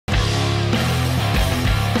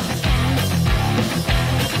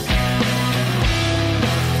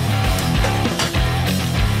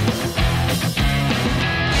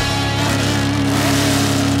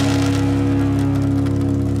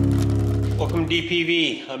Welcome to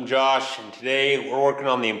DPV. I'm Josh, and today we're working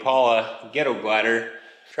on the Impala ghetto glider,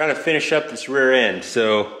 trying to finish up this rear end.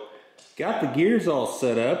 So, got the gears all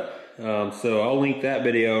set up. So I'll link that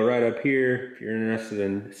video right up here if you're interested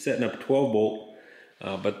in setting up a 12 bolt.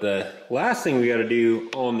 But the last thing we got to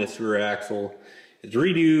do on this rear axle is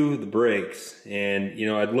redo the brakes. And you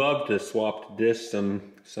know, I'd love to swap to discs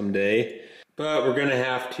someday, but we're gonna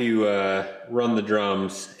have to run the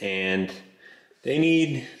drums, and they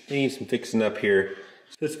need some fixing up here.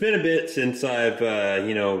 So it's been a bit since I've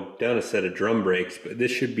you know, done a set of drum brakes, but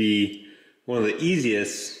this should be one of the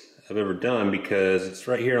easiest I've ever done because it's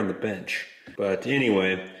right here on the bench. But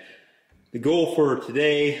anyway, the goal for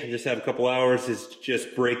today, I just have a couple hours, is to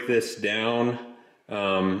just break this down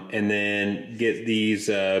and then get these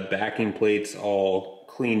backing plates all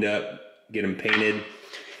cleaned up, get them painted,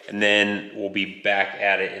 and then we'll be back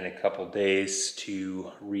at it in a couple days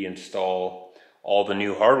to reinstall all the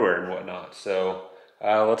new hardware and whatnot. So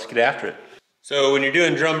let's get after it. So when you're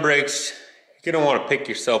doing drum brakes, you're gonna want to pick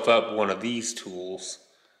yourself up one of these tools.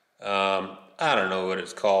 I don't know what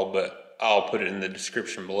it's called, but I'll put it in the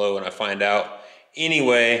description below when I find out.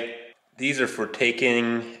 Anyway, these are for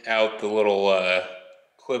taking out the little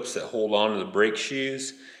clips that hold on to the brake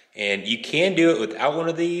shoes. And you can do it without one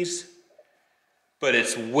of these, but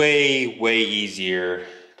it's way, way easier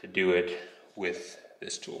to do it with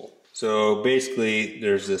this tool. So basically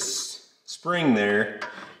there's this spring there,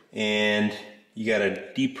 and you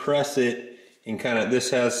gotta depress it, and kind of, this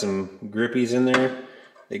has some grippies in there.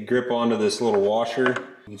 They grip onto this little washer.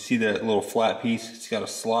 You can see that little flat piece, it's got a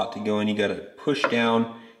slot to go in. You gotta push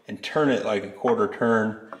down and turn it like a quarter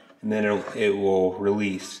turn, and then it will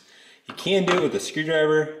release. You can do it with a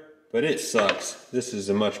screwdriver, but it sucks. This is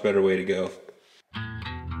a much better way to go.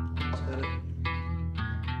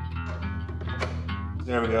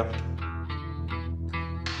 There we go.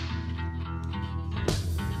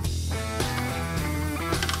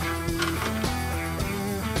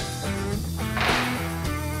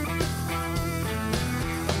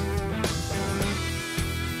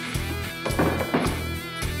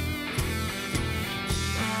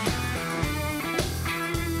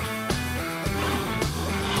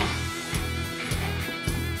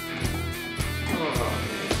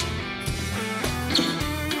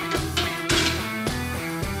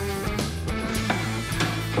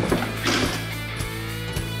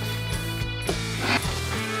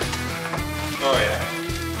 Oh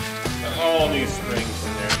yeah, got all these springs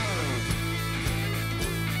in there.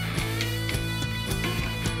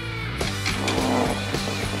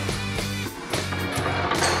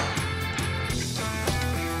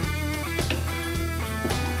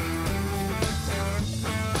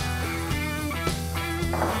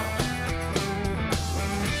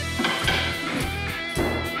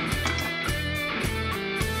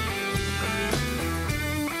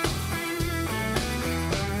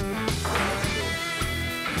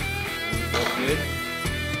 Good.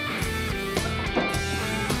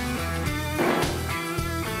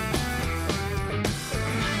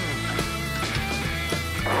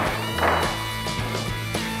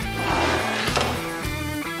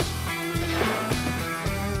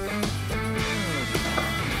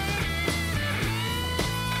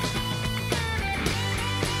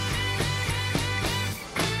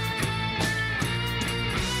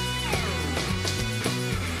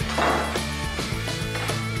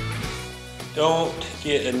 Don't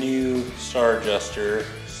get a new star adjuster,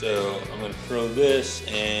 so I'm going to throw this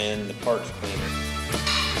and the parts cleaner.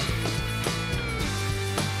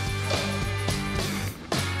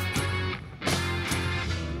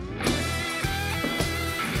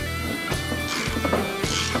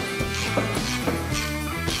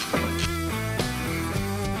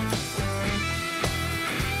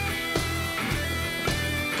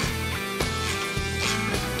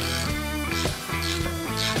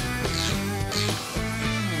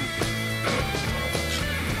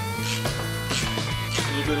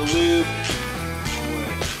 A little bit of lube.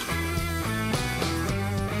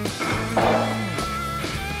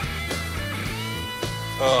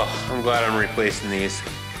 Oh, I'm glad I'm replacing these.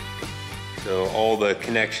 So all the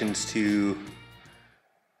connections to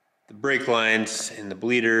the brake lines and the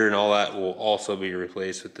bleeder and all that will also be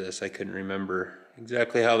replaced with this. I couldn't remember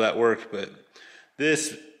exactly how that worked, but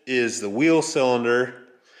this is the wheel cylinder.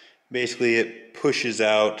 Basically it pushes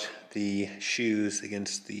out the shoes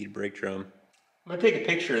against the brake drum. I'm gonna take a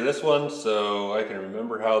picture of this one so I can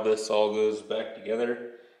remember how this all goes back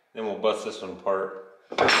together. Then we'll bust this one apart.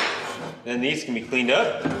 Then these can be cleaned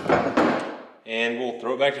up and we'll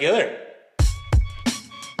throw it back together.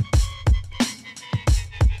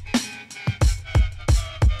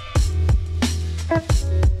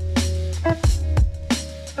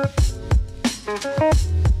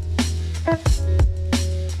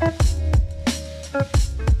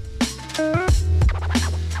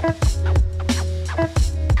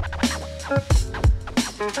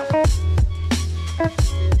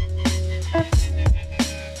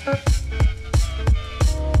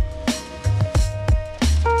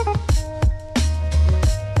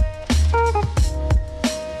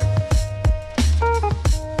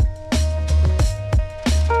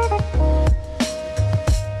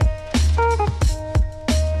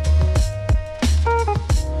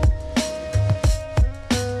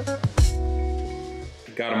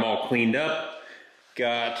 cleaned up.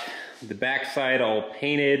 Got the backside all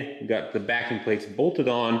painted. Got the backing plates bolted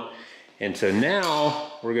on. And so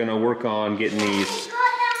now we're gonna work on getting these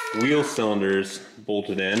wheel cylinders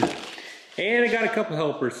bolted in. And I got a couple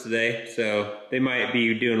helpers today, so they might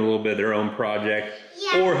be doing a little bit of their own project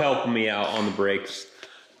or helping me out on the brakes.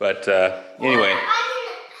 But anyway. I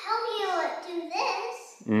can help you do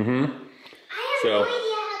this. Mm-hmm. I have no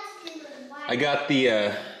idea how to do it. I got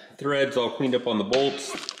the threads all cleaned up on the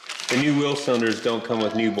bolts. The new wheel cylinders don't come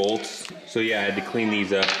with new bolts, so yeah, I had to clean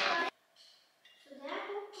these up. So that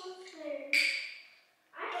bolt goes there.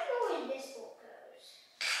 I don't know where this bolt goes.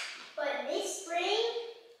 But this spring,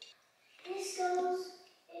 this goes,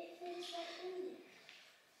 it fits right in there.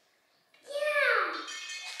 Yeah!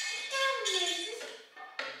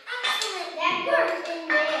 Excellent, that goes in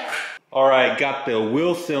there. Alright, got the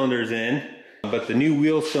wheel cylinders in, but the new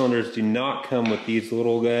wheel cylinders do not come with these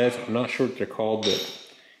little guys. I'm not sure what they're called, but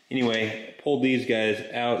anyway, I pulled these guys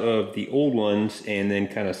out of the old ones and then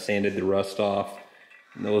kind of sanded the rust off.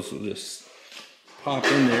 And those will just pop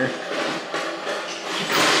in there.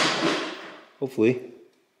 Hopefully.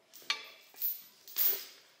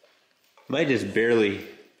 Might just barely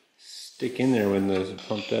stick in there when those are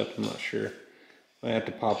pumped up, I'm not sure. Might have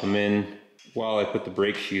to pop them in while I put the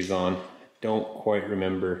brake shoes on. Don't quite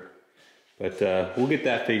remember. But we'll get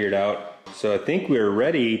that figured out. So I think we're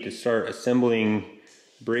ready to start assembling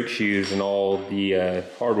brake shoes and all the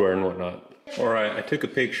hardware and whatnot. Alright, I took a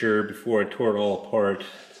picture before I tore it all apart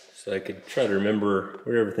so I could try to remember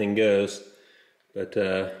where everything goes. But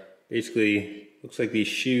basically, looks like these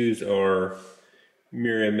shoes are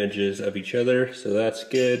mirror images of each other, so that's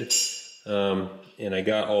good. And I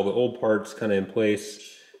got all the old parts kind of in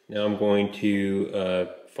place. Now I'm going to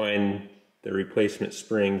find the replacement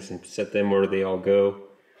springs and set them where they all go.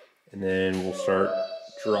 And then we'll start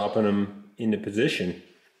dropping them into position.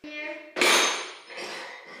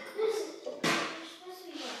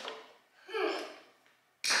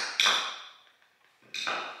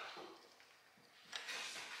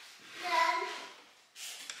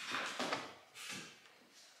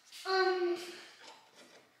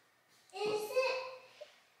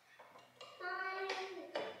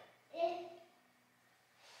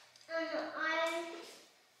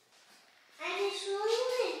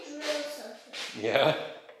 Yeah?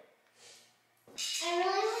 I really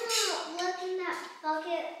want to look in that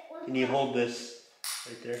bucket. Can you hold this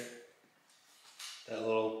right there? That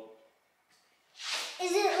little...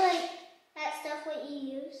 Is it like that stuff what you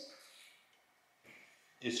use?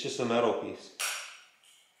 It's just a metal piece.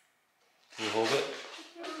 Can you hold it?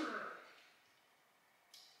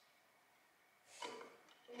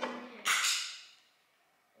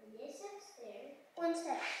 One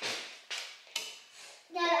sec.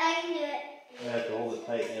 Yeah, I can do it. I have to hold it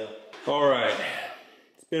tight now. Alright,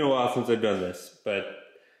 it's been a while since I've done this, but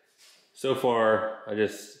so far I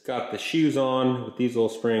just got the shoes on with these little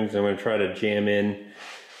springs. I'm going to try to jam in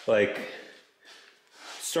like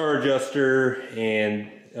star adjuster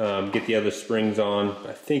and get the other springs on.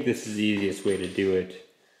 I think this is the easiest way to do it.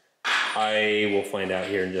 I will find out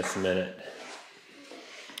here in just a minute.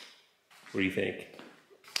 What do you think?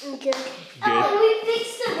 Good. Oh, we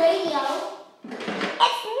fixed the radio.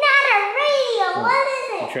 It's not a radio. What is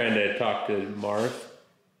it? You trying to talk to Mars?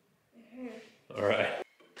 All right.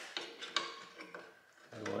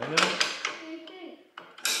 Line up.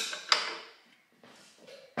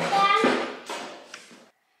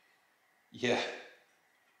 Yeah.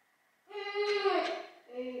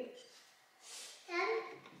 Do you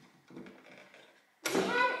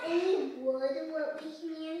have any wood what we can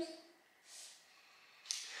use?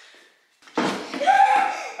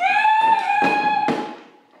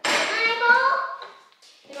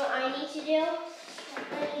 You know what I need to do?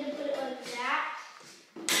 I need to put it like that.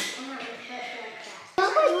 I have to put it like that.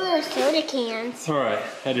 Look like little soda cans. All right.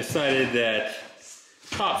 I decided that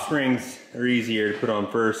top springs are easier to put on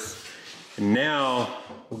first. And now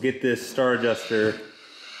we'll get this star adjuster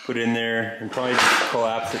put in there and probably just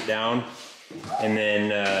collapse it down. And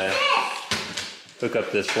then hook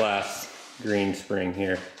up this last green spring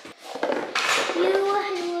here.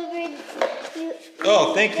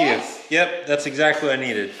 Oh, thank you. Yep, that's exactly what I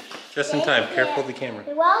needed. Just in time. Careful with the camera.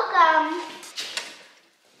 You're welcome.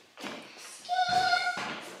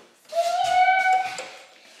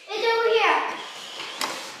 It's over here.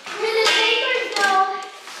 Where the papers go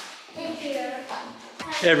in here.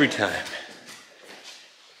 Every time.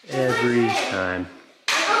 Every time.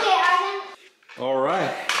 Okay, All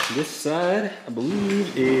right. This side, I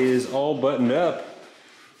believe, is all buttoned up.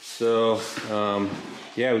 So,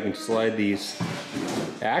 yeah, we can slide these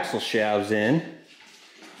axle shafts in.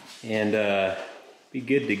 And be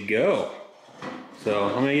good to go. So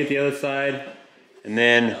I'm gonna get the other side, and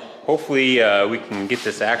then hopefully we can get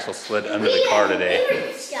this axle slid under the car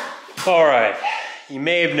today. All right, you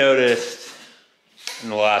may have noticed in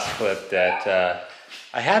the last clip that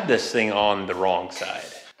I had this thing on the wrong side.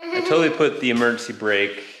 I totally put the emergency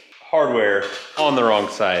brake hardware on the wrong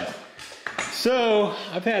side. So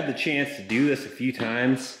I've had the chance to do this a few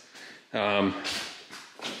times. Now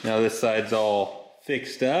this side's all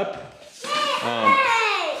fixed up.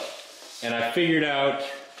 And I figured out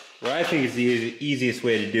what I think is the easiest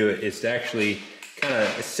way to do it is to actually kind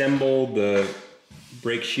of assemble the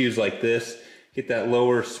brake shoes like this. Get that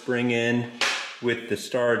lower spring in with the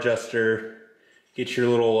star adjuster. Get your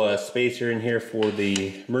little spacer in here for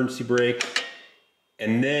the emergency brake.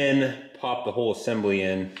 And then pop the whole assembly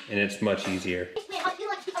in, and it's much easier.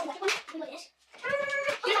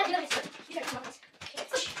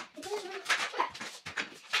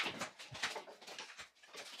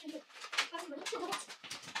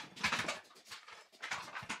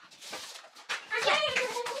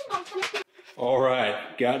 All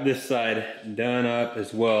right, got this side done up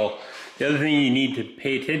as well. The other thing you need to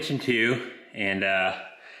pay attention to, and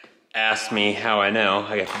ask me how I know,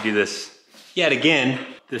 I got to do this yet again,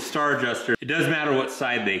 the star adjuster, it doesn't matter what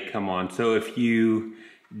side they come on. So if you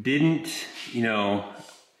didn't, you know,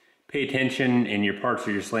 pay attention and your parts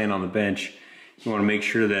are just laying on the bench, you want to make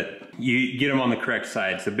sure that you get them on the correct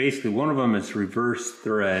side. So basically one of them is reverse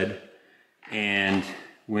thread, and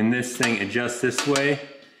when this thing adjusts this way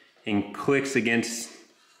and clicks against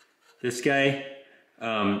this guy,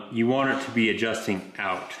 you want it to be adjusting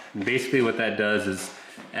out. And basically what that does is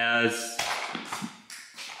as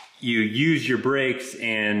you use your brakes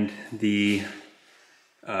and the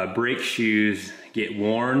brake shoes get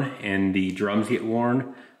worn and the drums get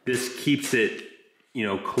worn, this keeps it, you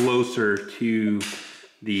know, closer to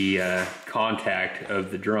the contact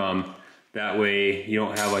of the drum. That way you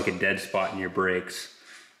don't have like a dead spot in your brakes.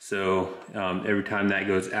 So every time that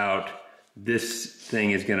goes out, this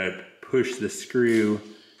thing is gonna push the screw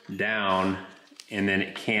down, and then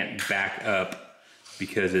it can't back up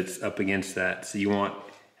because it's up against that. So you want,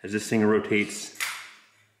 as this thing rotates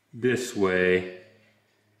this way,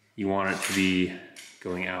 you want it to be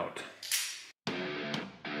going out.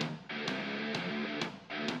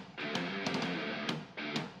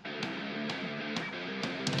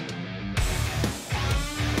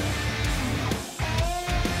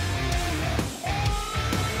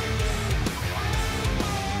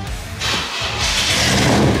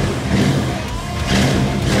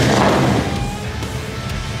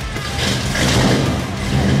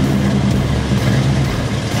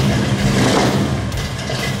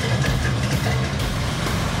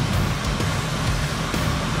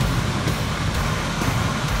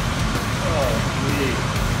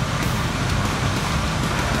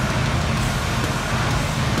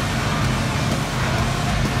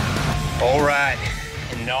 All right,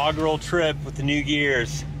 inaugural trip with the new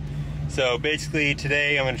gears. So basically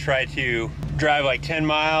today I'm gonna try to drive like 10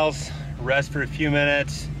 miles, rest for a few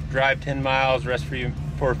minutes, drive 10 miles, rest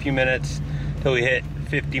for a few minutes till we hit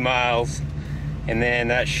 50 miles. And then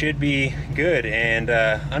that should be good. And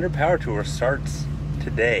Under Power Tour starts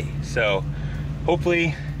today. So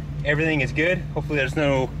hopefully everything is good. Hopefully there's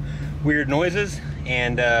no weird noises,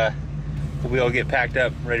 and we'll be able to get packed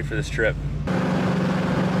up, ready for this trip.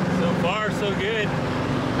 So far, so good.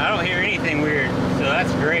 I don't hear anything weird, so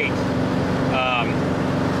that's great.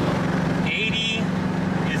 80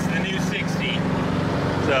 is the new 60.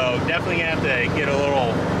 So definitely gonna have to get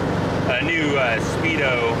a new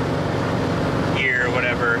Speedo gear or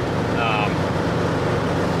whatever.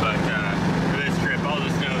 But for this trip, I'll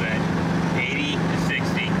just know that 80 to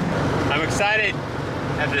 60. I'm excited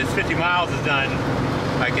after this 50 miles is done,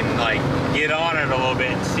 I can like get on it a little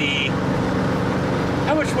bit and see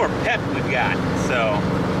how much more pep we've got. So,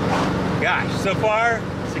 gosh, so far,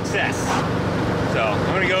 success. So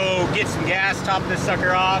I'm gonna go get some gas, top this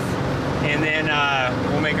sucker off, and then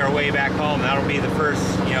we'll make our way back home. That'll be the first,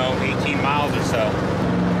 18 miles or so.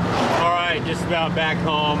 All right, just about back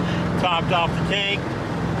home, topped off the tank.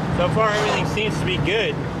 So far, everything seems to be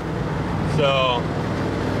good. So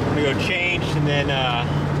I'm gonna go change, and then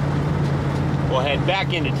we'll head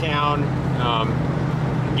back into town,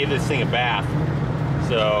 and give this thing a bath.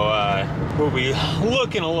 So we'll be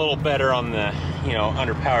looking a little better on the,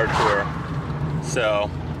 Under Power Tour. So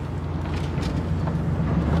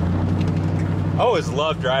I always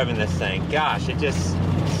love driving this thing. Gosh, it's just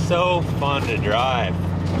so fun to drive.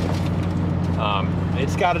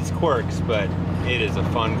 It's got its quirks, but it is a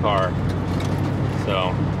fun car.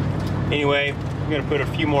 So anyway, I'm gonna put a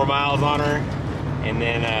few more miles on her, and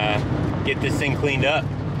then get this thing cleaned up.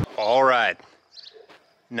 All right,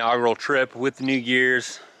 inaugural trip with the new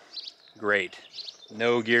gears. Great,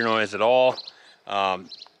 no gear noise at all.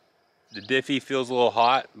 The diffie feels a little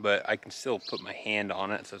hot, but I can still put my hand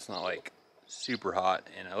on it, so it's not like super hot.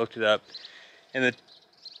 And I looked it up, and the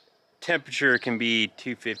temperature can be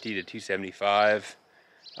 250 to 275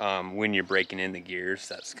 when you're breaking in the gears.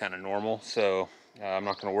 That's kind of normal, so I'm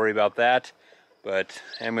not going to worry about that. But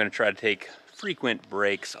I'm going to try to take frequent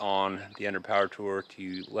breaks on the under power tour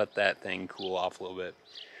to let that thing cool off a little bit.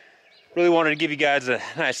 Really wanted to give you guys a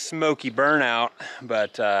nice smoky burnout,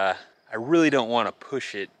 but I really don't want to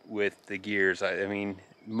push it with the gears. I mean,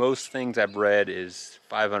 most things I've read is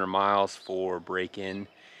 500 miles for break-in.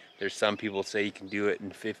 There's some people say you can do it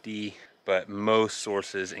in 50, but most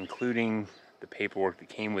sources, including the paperwork that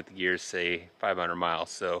came with the gears, say 500 miles.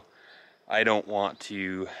 So I don't want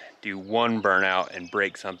to do one burnout and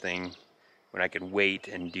break something when I can wait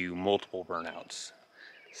and do multiple burnouts.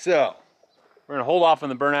 So we're gonna hold off on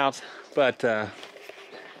the burnouts, but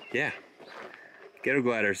yeah. Ghetto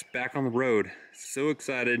Glider's back on the road. So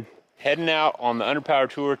excited. Heading out on the underpower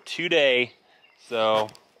tour today. So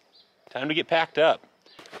time to get packed up.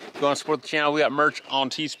 Go and support the channel. We got merch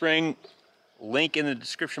on Teespring. Link in the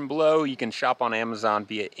description below. You can shop on Amazon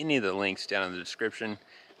via any of the links down in the description.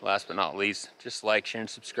 Last but not least, just like, share, and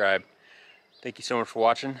subscribe. Thank you so much for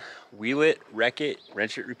watching. Wheel it, wreck it,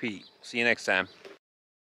 wrench it, repeat. See you next time.